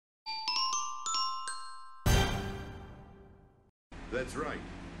That's right.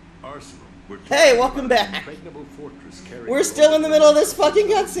 Arsenal. Hey, welcome back. We're still in the middle of this fucking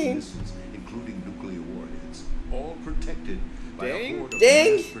cutscene. Including nuclear warheads, all protected by a horde of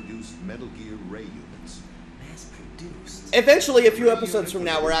mass-produced Metal Gear Ray units. Mass-produced. Eventually, a few episodes from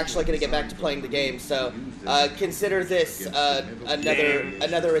now, we're actually going to get back to playing the game. So consider this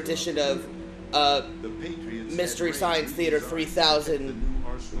another edition of Mystery Science Theater 3000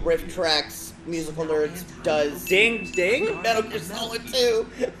 Rift Tracks Musical Nerds does Ding Ding Metal Gear Solid 2.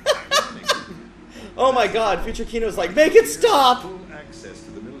 Oh my god, Future Kino's like, make it stop! Full access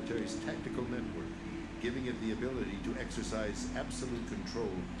to the military's tactical network, giving it the ability to exercise absolute control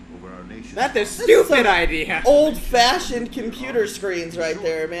over our nation. That's a stupid idea. Old-fashioned computer screens right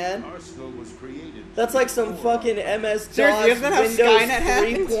there, man. Arsenal was created. That's like some fucking MS-DOS Seriously, isn't that how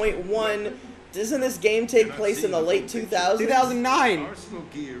Windows Skynet 3.1. Doesn't this game take place in the late 2000s? 2009. Arsenal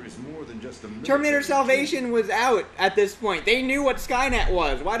gear is more than just a Terminator Salvation was out at this point. They knew what Skynet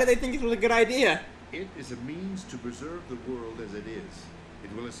was. Why did they think it was a good idea? It is a means to preserve the world as it is.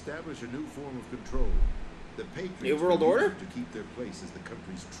 It will establish a new form of control. The Patriots New World will use Order? it to keep their place as the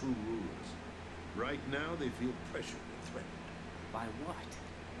country's true rulers. Right now, they feel pressured and threatened. By what?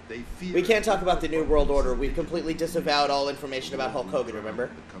 They fear We can't talk about the New World Order. We've completely disavowed all information about Hulk Hogan, remember?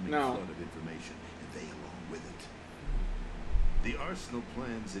 The coming No. flood of information, and they along with it. The Arsenal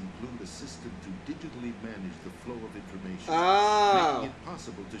plans include a system to digitally manage the flow of information, Oh. making it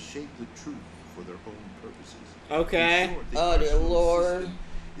possible to shape the truth for their own purposes. Okay. In short, the Oh, dear Arsenal Lord. system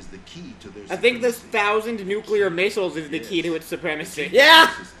is the key to their I think this supremacy. 1,000 nuclear missiles is the key to its supremacy. Yeah!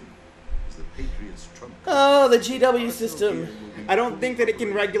 The system is the Patriots' trump card. Oh, the GW system. I don't think that it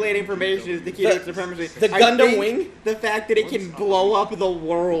can regulate information is the key to its supremacy. The I Gundam think wing? The fact that it can blow up the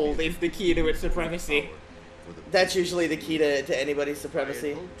world is the key to its supremacy. That's usually the key to anybody's I supremacy.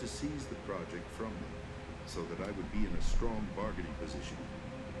 had hoped to seize the project from them, so that I would be in a strong bargaining position.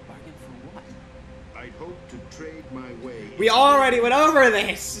 Bargain for what? I'd hoped to trade my way. We already went over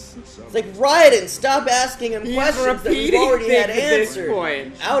this. It's like, Raiden, stop asking him He's questions that we've repeating already had things at this answered.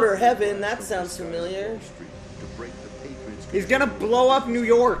 point. Outer Heaven, that sounds familiar. To break the Patriots' He's gonna blow up New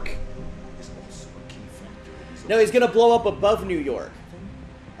York. is also a key factor in his No, he's gonna blow up above New York.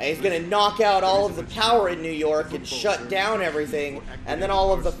 And he's gonna knock out all of the power in New York and shut down everything, and then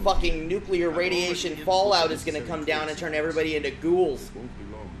all of the fucking nuclear radiation fallout is gonna come down and turn everybody into ghouls. It won't be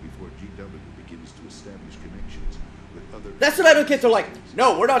long before GW begins to establish connections with other. That's what I don't get. They're like,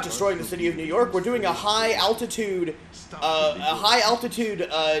 no, we're not destroying the city of New York. We're doing a high altitude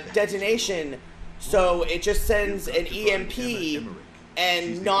detonation, so it just sends an EMP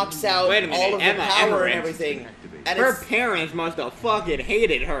and knocks out Wait a minute, all of the Emma power and Emmerich. everything. And Her it's, parents must have fucking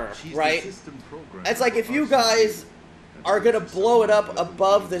hated her. She's right? the system programmer it's like if for you Arsenal. guys are gonna blow it up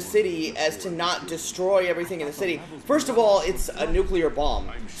above the city as to not destroy everything in the city. First of all, it's a nuclear bomb,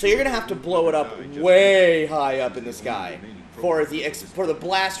 so you're gonna have to blow it up way high up in the sky for the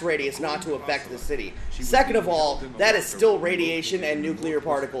blast radius not to affect the city. Second of all, that is still radiation and nuclear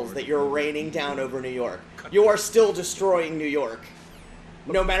particles that you're raining down over New York. You are still destroying New York,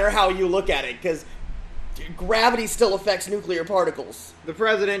 no matter how you look at it, because gravity still affects nuclear particles. The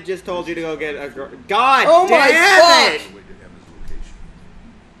president just told you to go get a God Oh my damn it! fuck! Way to Emma's location.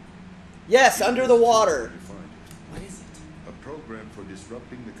 Yes, under the water. To find it. What is it? A program for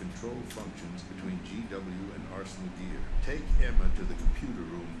disrupting the control functions between GW and Arsenal Gear. Take Emma to the computer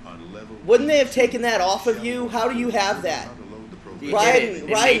room on level. Wouldn't they have taken that off of you? How do you have that? How to load the program. You Raiden, hid it in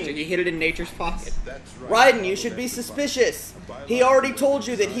Raiden. nature- You hid it in nature's pocket. That's right. Raiden, you should be suspicious. He already told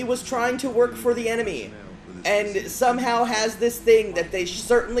you that he was trying to work for the enemy, and somehow has this thing that they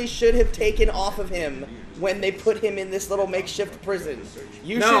certainly should have taken off of him when they put him in this little makeshift prison.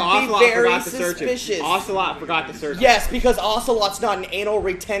 You No, should Ocelot be very forgot to search it. suspicious. Ocelot forgot to search it. Yes, because Ocelot's not an anal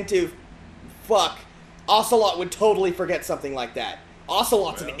retentive fuck. Ocelot would totally forget something like that.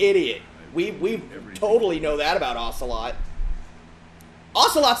 Ocelot's an idiot. We totally know that about Ocelot.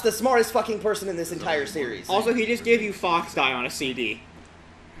 Ocelot's the smartest fucking person in this entire series. Also, he just gave you Fox Die on a CD.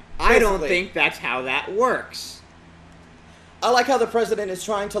 I don't Basically. think that's how that works. I like how the president is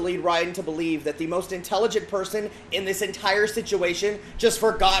trying to lead Raiden to believe that the most intelligent person in this entire situation just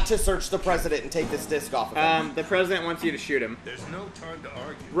forgot to search the president and take this disc off of him. The president wants you to shoot him. There's no time to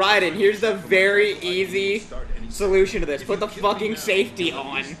argue. Raiden, here's the very easy solution to this. Put the fucking safety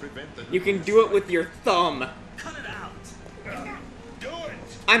on. You can do it with your thumb. Cut it out! Do it.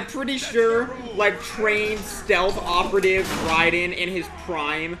 I'm pretty sure, like, trained stealth operative Raiden in his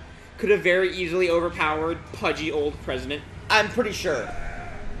prime could have very easily overpowered pudgy old president. I'm pretty sure.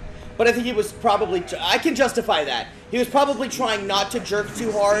 But I think he was probably... I can justify that. He was probably trying not to jerk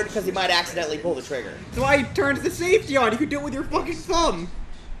too hard because he might accidentally pull the trigger. That's why he turns the safety on. You can do it with your fucking thumb.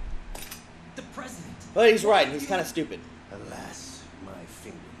 The president. But he's right. He's kind of stupid. Alas, my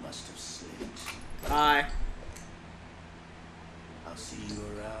finger must have slipped. Bye. I'll see you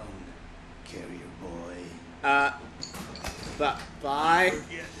around, carrier boy. Bye.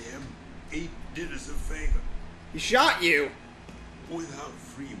 Forget him. He did us a favor. He shot you. Without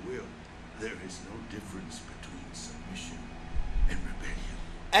free will, there is no difference between submission and rebellion.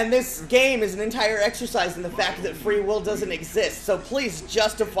 And this game is an entire exercise in the fact that free will doesn't exist. So please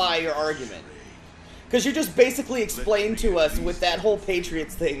justify your argument. Because you just basically explained to us with that whole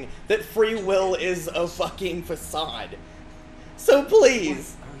Patriots thing that free will is a fucking facade. So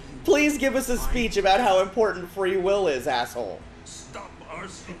please, please give us a speech about how important free will is, asshole. Stop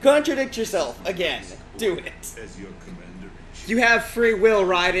Arsenal. Contradict yourself again. Do it. As your commander. You have free will,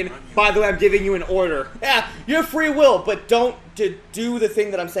 Raiden. By the way, I'm giving you an order. Yeah, you have free will, but don't do the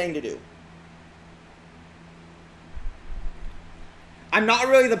thing that I'm saying to do. I'm not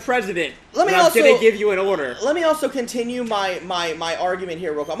really the president. Let me but also I'm gonna give you an order. Let me also continue my argument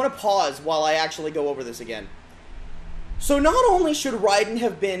here real quick. I'm gonna pause while I actually go over this again. So not only should Raiden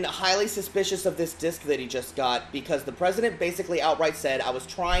have been highly suspicious of this disc that he just got, because the president basically outright said, I was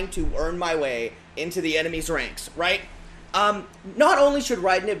trying to earn my way into the enemy's ranks, right? Not only should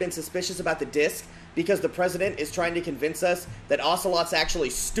Raiden have been suspicious about the disc, because the president is trying to convince us that Ocelot's actually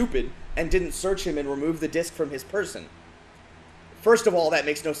stupid and didn't search him and remove the disc from his person. First of all, that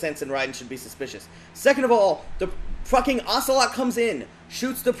makes no sense and Raiden should be suspicious. Second of all, the fucking Ocelot comes in,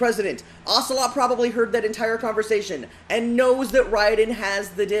 shoots the president. Ocelot probably heard that entire conversation and knows that Raiden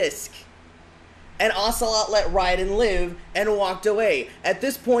has the disc. And Ocelot let Raiden live and walked away. At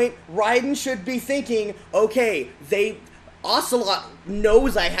this point, Raiden should be thinking, okay, Ocelot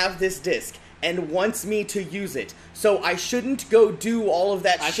knows I have this disc and wants me to use it. So I shouldn't go do all of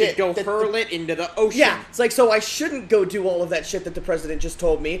that shit. I should go hurl it into the ocean. Yeah, it's like, so I shouldn't go do all of that shit that the president just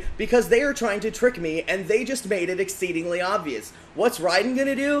told me because they are trying to trick me and they just made it exceedingly obvious. What's Raiden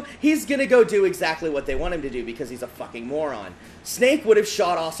gonna do? He's gonna go do exactly what they want him to do because he's a fucking moron. Snake would have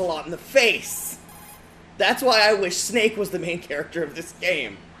shot Ocelot in the face. That's why I wish Snake was the main character of this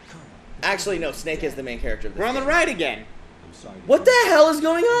game. Actually, no, Snake is the main character of this We're on the game. right again. What the hell is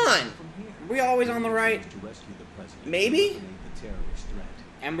going on? We always on the right. Maybe?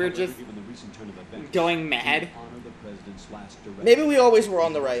 And we're just going mad. Maybe we always were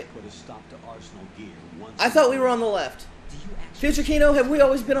on the right. I thought we were on the left. Future Kino, have we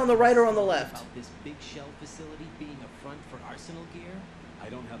always been on the right or on the left? About this big shell facility being a front for Arsenal gear? I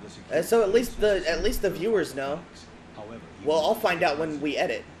don't have the So at least the viewers know. Well, I'll find out when we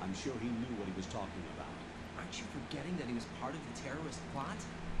edit. I'm sure he knew what he was talking about. Aren't you forgetting that he was part of the terrorist plot?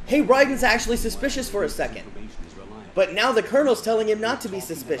 Hey, Raiden's actually suspicious for a second. But now the Colonel's telling him not to be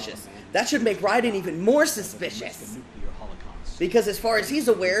suspicious. That should make Raiden even more suspicious. Because as far as he's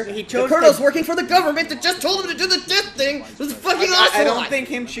aware, the Colonel's working for the government that just told him to do the death thing was fucking Ocelot! I don't think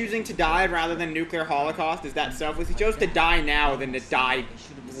him choosing to die rather than nuclear holocaust is that selfless. He chose to die now than to die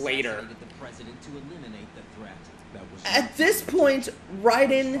later. The president to eliminate the threat. At this point,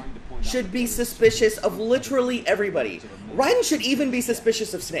 Raiden should be suspicious of literally everybody. Raiden should even be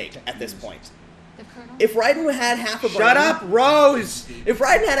suspicious of Snake at this point. If Raiden had half a brain... Shut up, Rose! If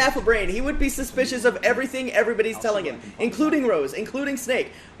Raiden had half a brain, he would be suspicious of everything everybody's telling him, including Rose, including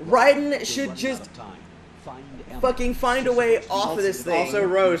Snake. Raiden should just fucking find a way off of this thing. Also,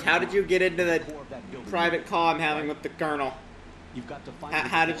 Rose, how did you get into the private call I'm having with the Colonel?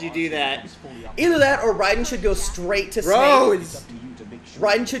 How did you do that? Either that or Raiden should go straight to Snake. Rose!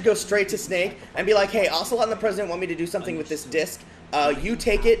 Raiden should go straight to Snake and be like, hey, Ocelot and the President want me to do something with this disc. You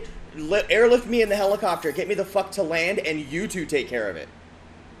take it, airlift me in the helicopter, get me the fuck to land, and you two take care of it.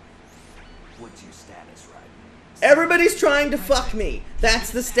 What's your status, Raiden? Everybody's trying to fuck me.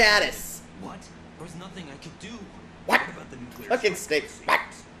 That's the status. What? There's nothing I could do. What? About the nuclear Fucking Snake. What?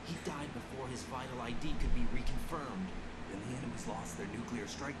 He died before his vital ID could be reconfirmed. Then the enemies lost their nuclear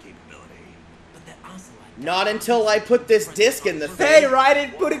strike capability. But that Ocelot... Not until I put this disc in the Hey, thing.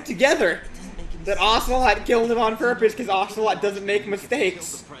 Raiden, put it together! doesn't make any That sense. Ocelot killed him on purpose because Ocelot doesn't make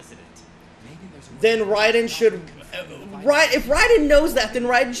mistakes. The president. Maybe there's a Then Raiden should... if Raiden knows that, then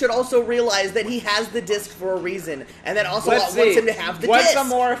Raiden should also realize that he has the disc for a reason, and that Ocelot Let's wants see. him to have the What's disc. a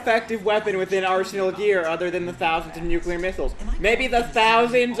more effective weapon within Arsenal gear other than the thousands of nuclear missiles? Maybe the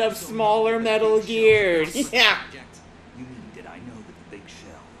thousands of smaller Metal Gears. Yeah. You mean, did I know that the big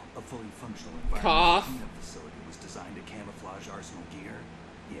shell, a fully functional environment Cough. cleanup facility, was designed to camouflage Arsenal gear?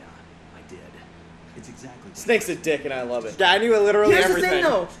 Yeah, I did. It's exactly. Snake's a dick, and I love it. Yeah, I knew literally Here's everything. the thing,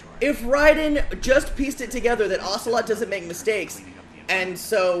 though. If Raiden just pieced it together that Ocelot doesn't make mistakes, and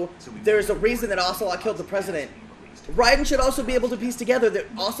so there's a reason that Ocelot killed the president, Raiden should also be able to piece together that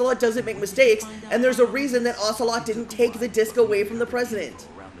Ocelot doesn't make mistakes, and there's a reason that Ocelot didn't take the disc away from the president.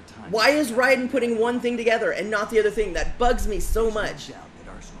 Why is Raiden putting one thing together and not the other thing? That bugs me so much.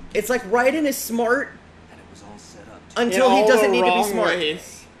 It's like Raiden is smart until he doesn't need to be smart.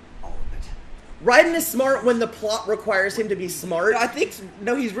 Raiden is smart when the plot requires him to be smart.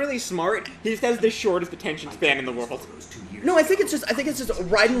 No, he's really smart. He just has the shortest attention span in the world. No, I think it's just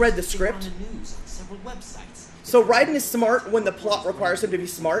Raiden read the script. So Raiden is smart when the plot requires him to be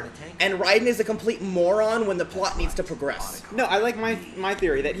smart, and Raiden is a complete moron when the plot needs to progress. No, I like my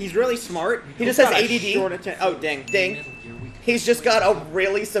theory that he's really smart. He just has got a ADD. short oh, dang. Ding. He's just got a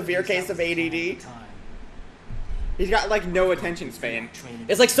really severe case of ADD. He's got, like, no attention span.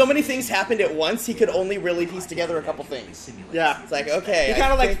 It's like so many things happened at once, he could only really piece together a couple things. Yeah. It's like, okay. He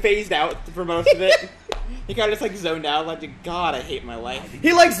kind of, like, phased out for most of it. He kind of just, like, zoned out, like, God, I hate my life.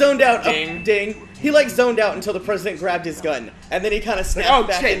 He, like, zoned out. Ding. Ding. He, like, zoned out until the president grabbed his gun. And then he kind of snapped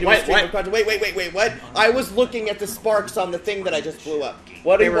back into his stream of consciousness. Wait, what? I was looking at the sparks on the thing that I just blew up.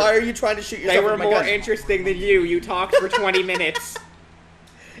 Why are you trying to shoot yourself They were with my more gun? interesting than you. You talked for 20 minutes.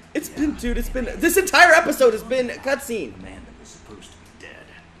 It's been, this entire episode has been a cutscene. The man that was supposed to be dead.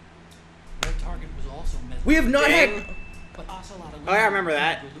 Their target was also We have not Dang. had... But Ocelot Oh, I remember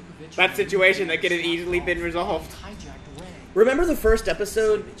that. That situation that could have easily been resolved. Remember the first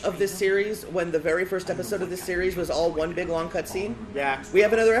episode of this series, when the very first episode of this series was all one big long cutscene? Yeah. We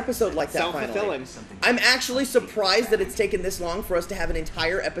have another episode like that Self-fulfilling. finally. I'm actually surprised that it's taken this long for us to have an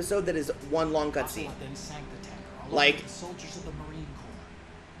entire episode that is one long cutscene. Like,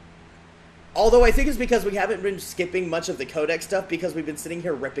 although I think it's because we haven't been skipping much of the codec stuff because we've been sitting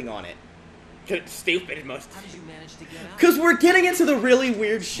here ripping on it. It's stupid most. How did you manage to get out? Because we're getting into the really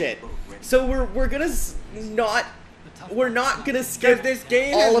weird shit. So we're gonna not gonna skip this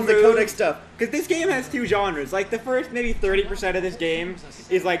game all has of the moved- codec stuff. Because this game has two genres. Like, the first maybe 30% of this game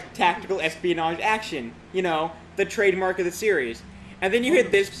is, like, tactical espionage action. You know, the trademark of the series. And then you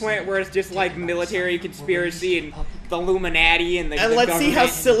hit this point where it's just, like, military conspiracy and the Illuminati and the And let's see how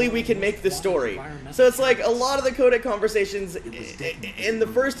government. silly we can make the story. So it's like a lot of the codec conversations in the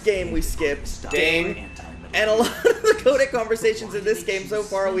first game we skipped, ding, and a lot of the codec conversations in this game so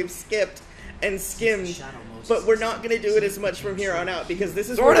far we've skipped and skimmed. But we're not going to do it as much from here on out because this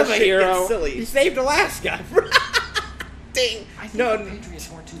is Sort where of the a shit hero. gets silly. He saved Alaska. Ding. I think No, the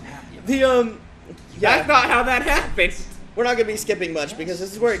Patriots weren't too happy about the That's not how that happened. we're not going to be skipping much because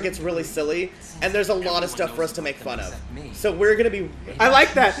this is where it gets really silly and there's a lot of stuff for us to make fun of. So we're going to be I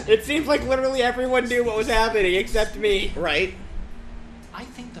like that. It seems like literally everyone knew what was happening except me. right. I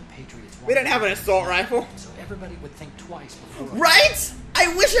think the Patriots We didn't have an assault rifle. so everybody would think twice before. Right?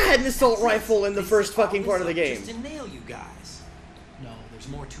 I wish I had an assault rifle in the first fucking part of the game. Just to nail you guys. No, there's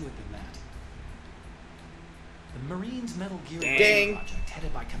more to it than that. The Marines' Metal Gear Dang. project,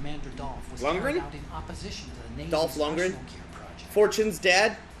 headed by Commander Dolph, was Lundgren? carried out in opposition to the Navy's Dolph Lundgren? Arsenal Gear project. Fortune's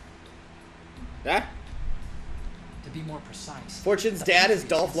dad? Yeah? To be more precise, Fortune's the dad is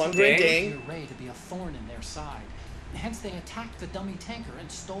Patriots Dolph considered Lundgren, Dang. dang. Gear Ray to be a thorn in their side. Hence, they attacked the dummy tanker and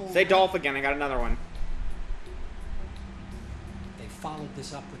stole. Say Dolph again. I got another one. They followed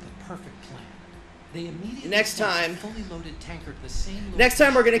this up with a perfect plan. They immediately Next sent time- a fully loaded tanker to the same Next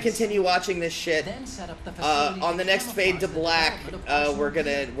time we're gonna location continue watching this shit. then set up the facility On the to next fade to camouflage the black, development of Arsenal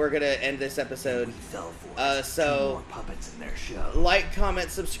we're Gear. gonna end this episode. We fell for Uh, it. so- Two more puppets in their show. Like,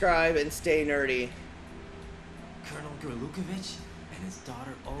 comment, subscribe, and stay nerdy. Colonel Gurlukovich and his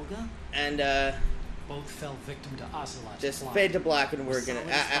daughter Olga And both fell victim to Ocelot's just plot. fade to black, and we're Was gonna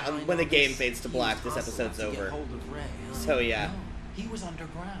Silas behind when the all game this? fades to He black, used this episode's Ocelot to get over. hold of Ray, huh? So yeah, No, he was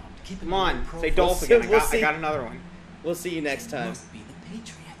underground. keeping Come on. the pro- Say Dolph We'll again. see- we'll I see. got another one. we'll see you next time. Must be the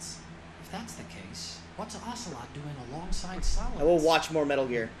Patriots. If that's the case, what's Ocelot doing alongside Solid? I will watch more Metal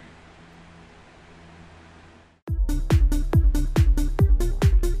Gear.